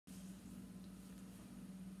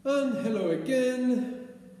And hello again.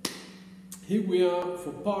 Here we are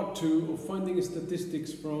for part 2 of finding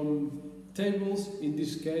statistics from tables, in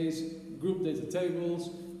this case group data tables,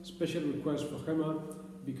 special request for HEMA,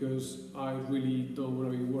 because I really don't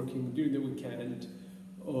want to be working during the weekend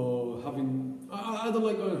or having, I don't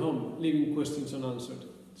like going home, leaving questions unanswered.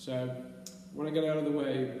 So when I get out of the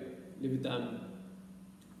way, leave it done,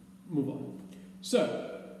 move on. So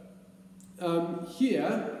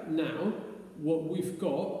here now, what we've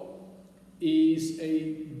got is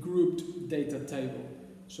a grouped data table.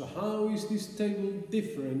 So how is this table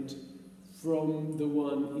different from the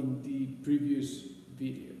one in the previous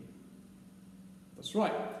video? That's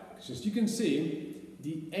right, because as you can see,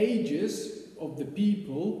 the ages of the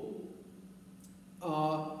people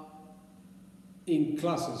are in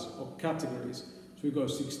classes or categories. So we go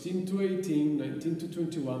 16 to 18, 19 to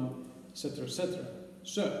 21, etc., etc.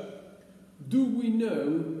 So, do we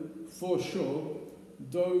know for sure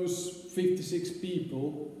those 56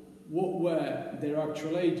 people, what were their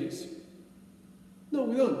actual ages? No,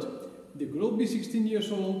 we don't. They could all be 16 years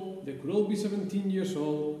old, they could all be 17 years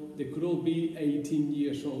old, they could all be 18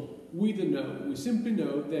 years old. We don't know. We simply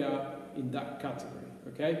know they are in that category,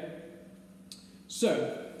 okay?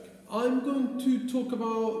 So, I'm going to talk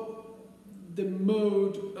about the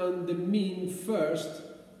mode and the mean first,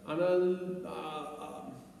 and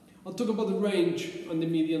I'll talk about the range and the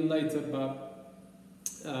median later, but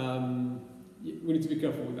we need to be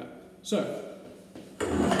careful with that. So,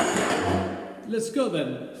 let's go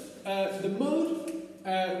then. The mode,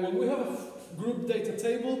 when we have a group data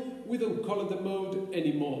table, we don't call it the mode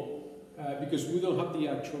anymore because we don't have the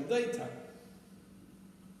actual data.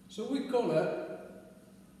 So we call it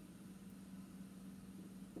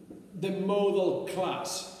the modal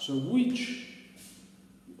class. So which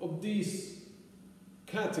of these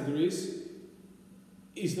categories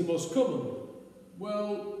is the most common?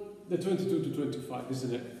 Well, the 22 to 25,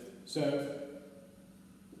 isn't it? So,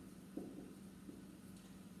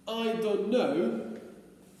 I don't know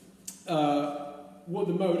what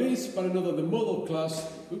the mode is, but I know that the modal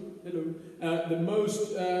class, the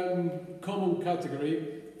most common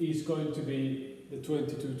category is going to be the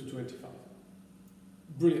 22 to 25.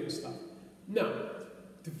 Brilliant stuff. Now,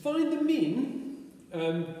 to find the mean,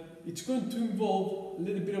 it's going to involve a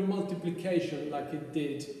little bit of multiplication like it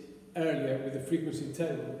did earlier with the frequency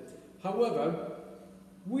table. However,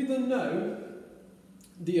 we don't know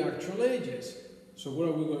the actual ages. So what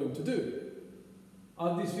are we going to do?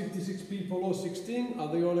 Are these 56 people all 16? Are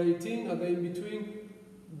they all 18? Are they in between?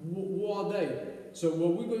 What are they? So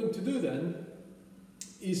what we're going to do then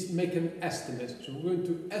is make an estimate. So we're going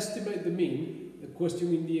to estimate the mean. The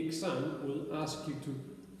question in the exam will ask you to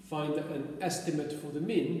find an estimate for the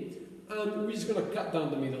mean, and we're just going to cut down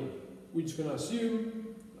the middle. We're just going to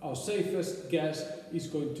assume our safest guess is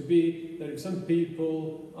going to be that if some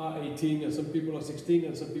people are 18 and some people are 16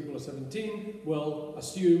 and some people are 17, well,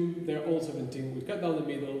 assume they're all 17. We cut down the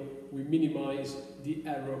middle, we minimize the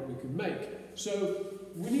error we could make. So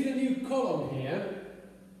we need a new column here,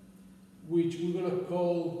 which we're going to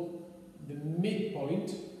call the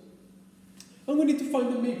midpoint. And we need to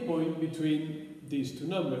find the midpoint between these two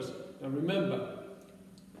numbers. Now remember,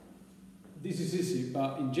 this is easy,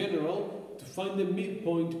 but in general, to find the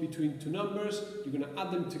midpoint between two numbers, you're going to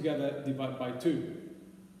add them together, divide by 2.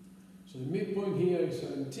 So the midpoint here is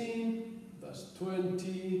 17, that's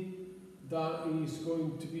 20, that is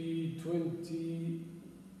going to be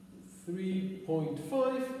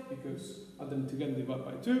 23.5, because add them together, divide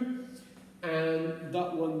by 2, and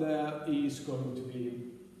that one there is going to be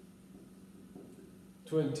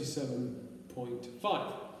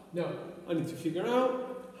 27.5. Now, I need to figure out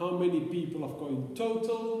how many people I've got in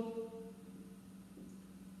total.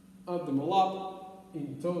 Add them all up.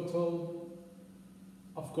 In total,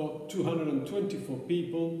 I've got 224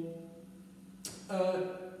 people.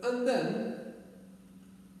 And then,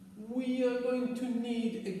 we are going to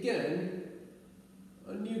need, again,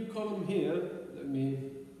 a new column here. Let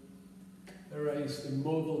me erase the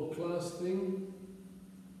modal class thing.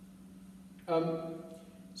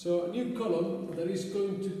 So a new column that is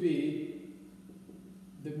going to be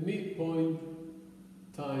the midpoint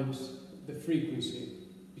times the frequency.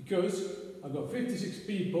 Because I've got 56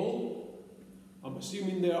 people, I'm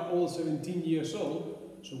assuming they are all 17 years old,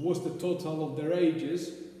 so what's the total of their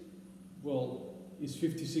ages? Well, it's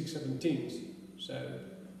 56 17s, so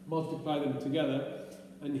multiply them together,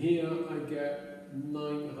 and here I get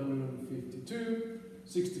 952,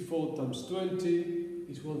 64 times 20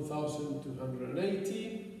 is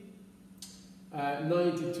 1280,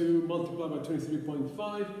 92 multiplied by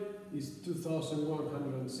 23.5 is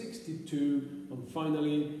 2,162, and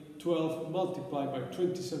finally 12 multiplied by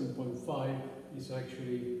 27.5 is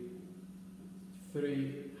actually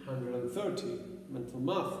 330. Mental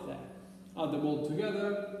math there. Add them all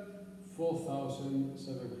together,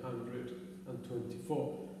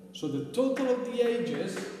 4,724. So the total of the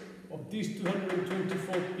ages of these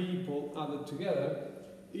 224 people added together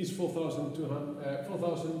is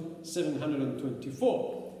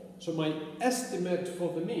 4,724. So my estimate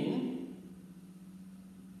for the mean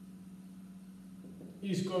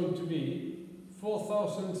is going to be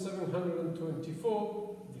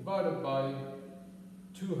 4,724 divided by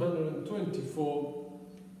 224.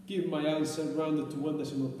 Give my answer rounded to one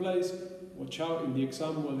decimal place. Watch out in the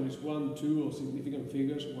exam whether it's 1, 2 or significant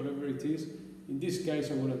figures, whatever it is. In this case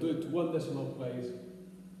I'm going to do it to one decimal place,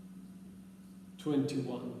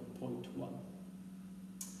 21.1.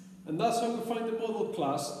 And that's how we find the model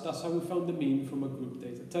class, that's how we found the mean from a group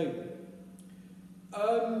data table.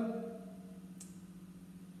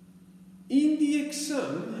 In the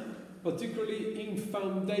exam, particularly in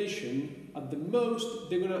foundation, at the most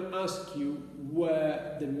they're going to ask you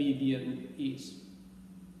where the median is.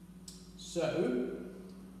 So,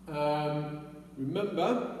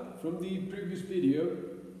 remember from the previous video,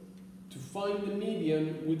 to find the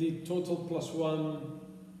median with the total plus 1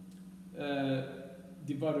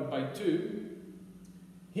 divided by 2,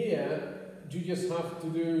 here you just have to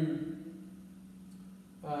do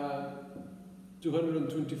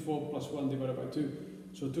 224 plus 1 divided by 2.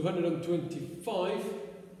 So 225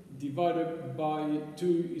 divided by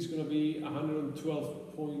 2 is going to be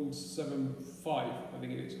 112.75, I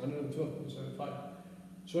think it is, 112.75.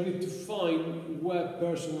 So I need to find where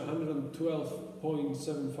person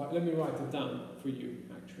 112.75, let me write it down for you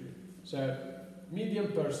actually. So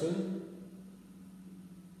median person,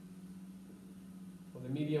 or the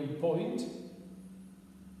median point,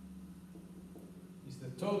 is the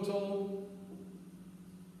total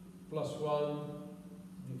plus 1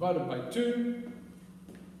 divided by 2,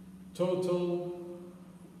 total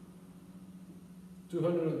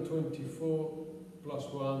 224 plus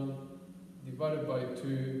 1 divided by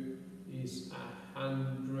 2 is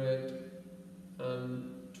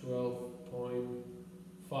 112.5.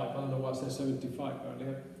 I don't know why I said 75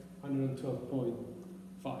 earlier.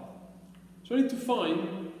 112.5. So I need to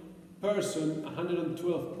find person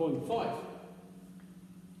 112.5.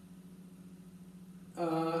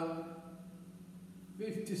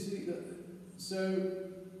 56. So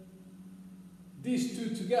these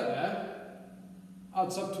two together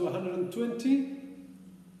adds up to 120.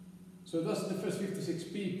 So that's the first 56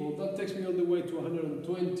 people. That takes me all the way to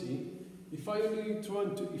 120. If I'm only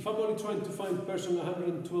trying to find person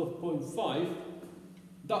 112.5,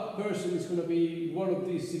 that person is going to be one of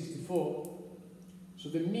these 64. So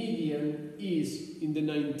the median is in the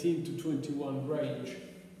 19 to 21 range.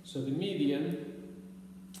 So the median,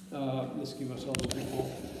 let's give ourselves a bit more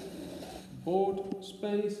board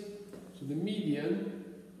space. So the median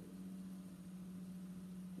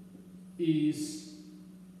is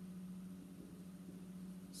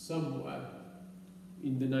somewhere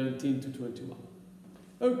in the 19 to 21.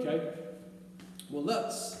 Okay, well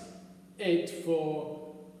that's it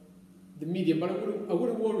for the median, but I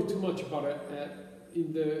wouldn't worry too much about it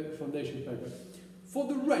in the foundation paper. For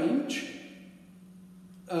the range,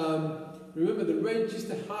 remember the range is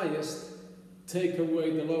the highest, take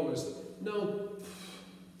away the lowest. Now,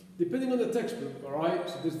 depending on the textbook, alright,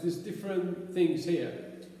 so there's different things here.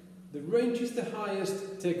 The range is the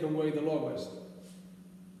highest, take away the lowest.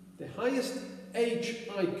 The highest age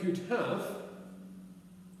I could have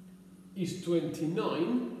is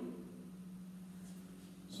 29,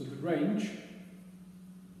 so the range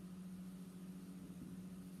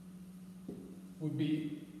would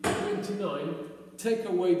be 29, take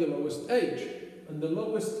away the lowest age, and the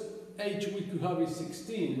lowest age we could have is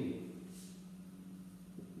 16.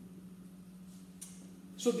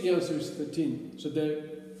 So the answer is 13. So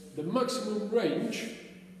the maximum range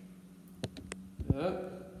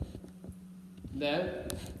there,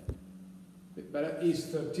 a bit better, is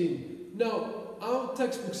 13. Now, our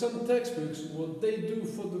textbooks, some textbooks, what they do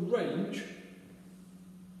for the range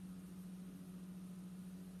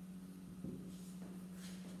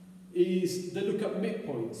is they look at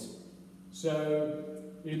midpoints. So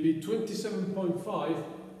it'll be 27.5,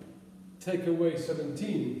 take away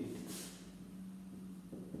 17.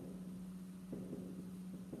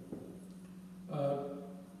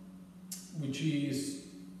 Which is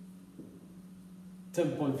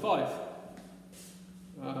 10.5.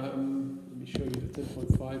 Let me show you the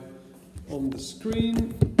 10.5 on the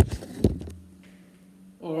screen.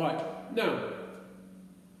 All right, now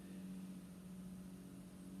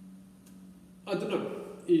I don't know,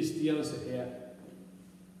 is the answer here.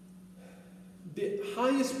 The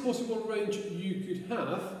highest possible range you could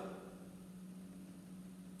have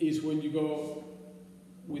is when you go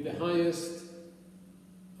with the highest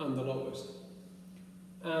and the lowest.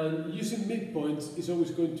 And using midpoints is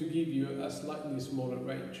always going to give you a slightly smaller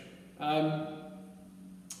range.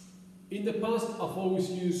 In the past, I've always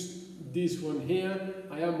used this one here.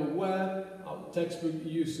 I am aware our textbook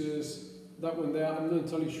uses that one there. I'm not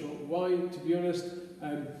entirely sure why, to be honest.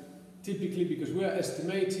 Typically, because we are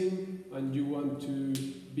estimating and you want to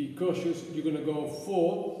be cautious, you're going to go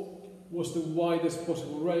for what's the widest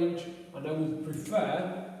possible range, and I would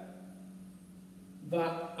prefer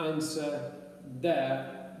that answer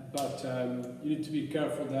there, but you need to be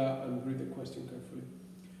careful there and read the question carefully.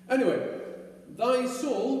 Anyway, that is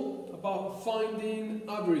all about finding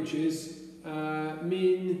averages,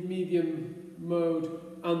 mean, median, mode,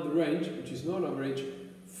 and the range, which is non-average,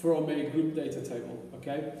 from a group data table,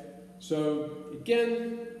 okay? So,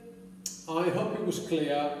 again, I hope it was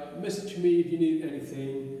clear. Message me if you need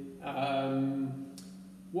anything.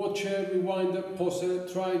 Watch it, rewind it, pause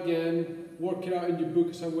it, try again, work it out in your book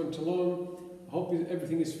as I went along. I hope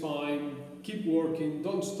everything is fine. Keep working,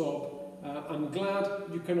 don't stop. I'm glad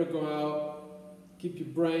you cannot go out. Keep your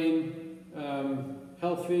brain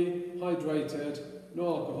healthy, hydrated, no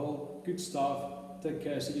alcohol, good stuff. Take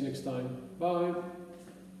care, see you next time. Bye.